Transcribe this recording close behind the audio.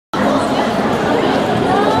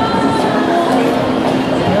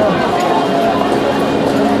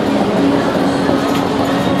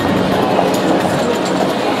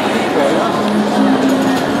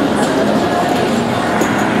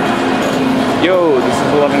Yo, this is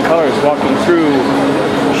 11 Colors walking through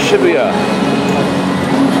Shibuya.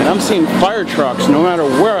 And I'm seeing fire trucks no matter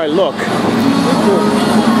where I look.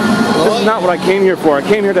 This is not what I came here for. I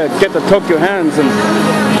came here to get the Tokyo Hands, and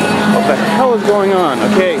what the hell is going on?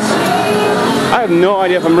 Okay, I have no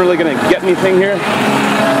idea if I'm really going to get anything here.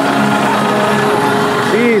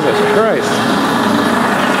 Jesus Christ.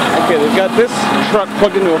 Okay, they've got this truck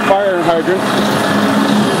plugged into a fire hydrant,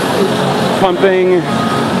 pumping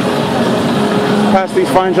past these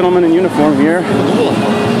fine gentlemen in uniform here.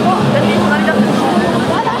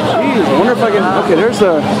 Jeez, I wonder if I can... Okay, there's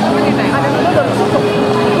the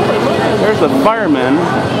firemen.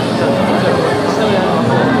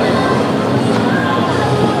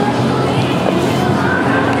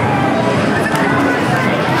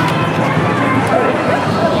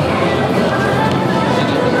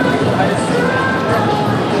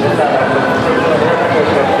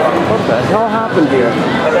 What the hell happened here?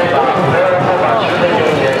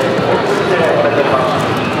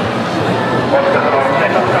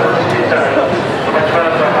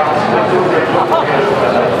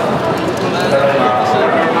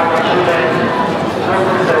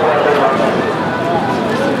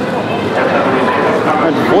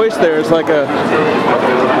 That voice there is like a...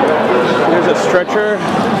 There's a stretcher.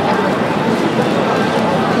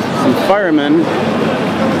 Some firemen.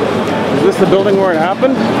 Is this the building where it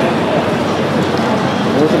happened?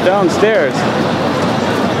 Or is it downstairs?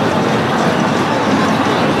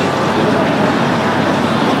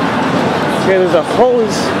 Okay, there's a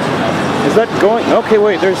hose. Is that going? Okay,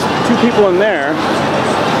 wait, there's two people in there,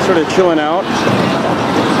 sort of chilling out.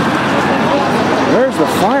 Where's the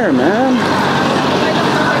fire, man?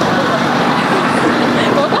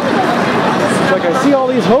 It's like I see all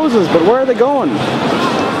these hoses, but where are they going?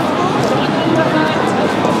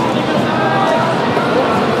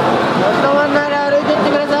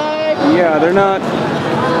 Yeah, they're not...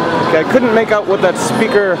 Okay, I couldn't make out what that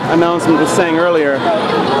speaker announcement was saying earlier.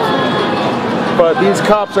 But these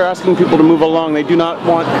cops are asking people to move along. They do not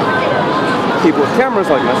want people with cameras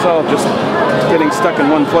like myself just getting stuck in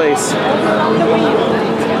one place.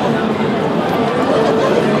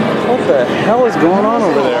 What the hell is going on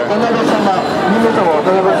over there?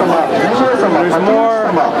 There's more. I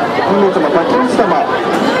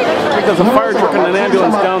think there's a fire truck and an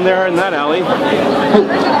ambulance down there in that alley.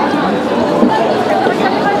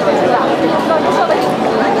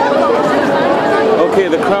 Okay,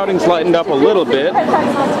 the crowding's lightened up a little bit.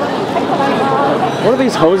 What are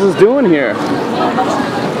these hoses doing here?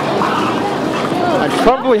 I'd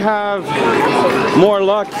probably have more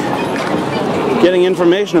luck getting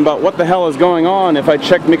information about what the hell is going on if I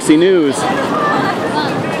checked Mixi News.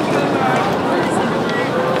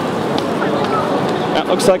 That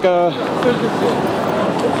looks like a...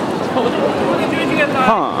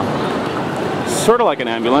 Huh. Sort of like an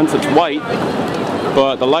ambulance. It's white,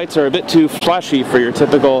 but the lights are a bit too flashy for your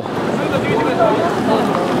typical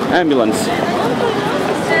ambulance.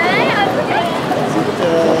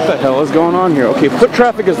 What the hell is going on here? Okay, foot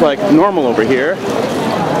traffic is like normal over here.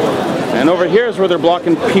 And over here is where they're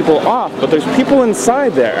blocking people off, but there's people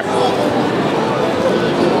inside there.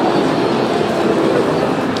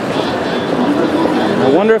 I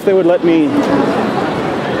wonder if they would let me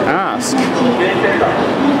ask.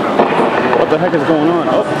 What the heck is going on?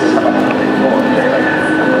 Oh.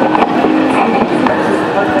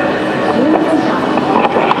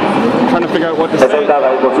 Trying to figure out what to say. センター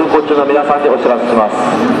街ご通行中の皆さんにお知らせします。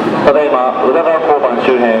ただいま宇田川交番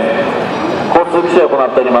周辺交通規制を行っ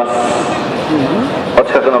ております。お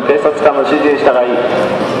近くの警察官の指示に従い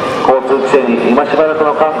交通規制に今しばらく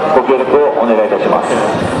の間ご協力をお願いいたします。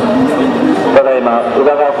ただいま宇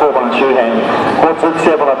田川交番周辺交通規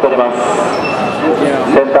制を行っております。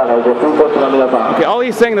 Okay, all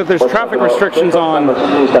he's saying that there's traffic restrictions on.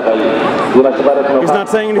 He's not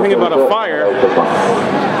saying anything about a fire.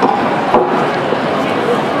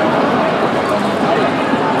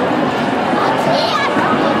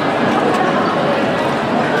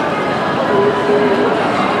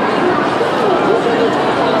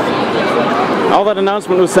 All that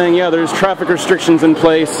announcement was saying, yeah, there's traffic restrictions in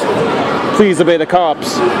place. Please obey the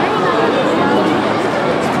cops.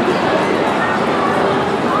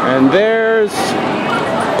 And there's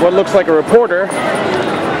what looks like a reporter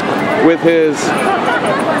with his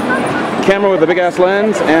camera with a big ass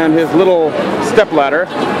lens and his little stepladder.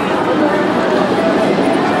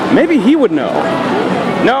 Maybe he would know.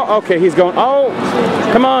 No? Okay, he's going. Oh,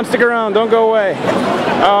 come on, stick around. Don't go away.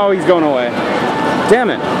 Oh, he's going away. Damn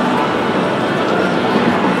it.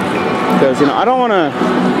 Because, you know, I don't want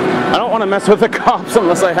to mess with the cops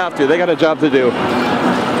unless I have to. They got a job to do.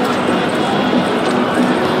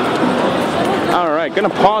 Alright,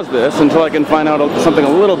 gonna pause this until I can find out something a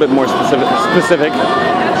little bit more specific.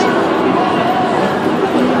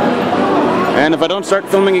 And if I don't start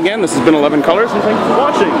filming again, this has been 11 Colors, and thank you for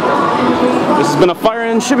watching. This has been a fire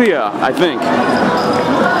in Shibuya, I think.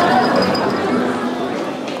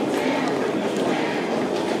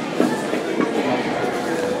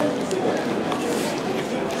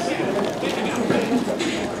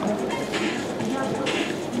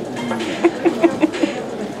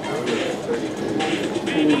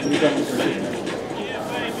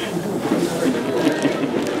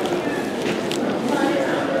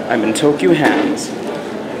 I'm in Tokyo Hands.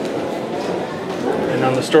 And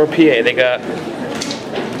on the store PA, they got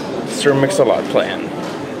Sir Mix-a-Lot playing.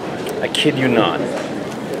 I kid you not.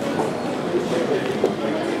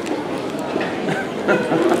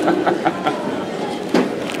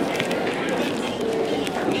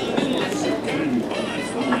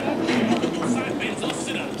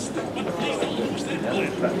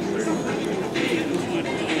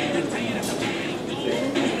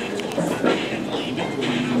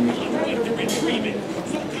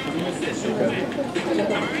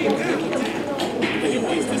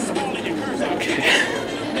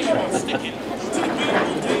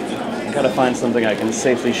 I gotta find something I can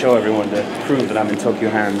safely show everyone to prove that I'm in Tokyo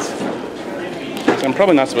Hands. So I'm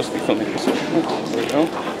probably not supposed to be filming this. There we go.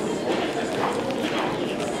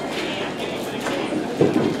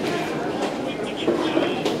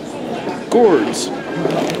 Gourds.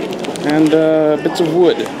 And bits of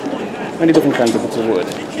wood. Many different kinds of bits of wood.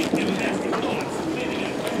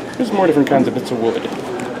 There's more different kinds of bits of wood.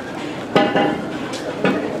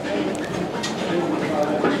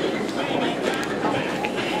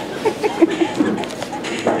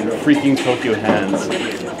 Freaking Tokyo Hands.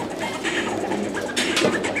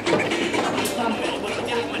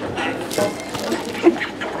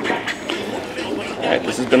 Alright,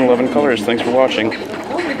 this has been 11 Colors. Thanks for watching.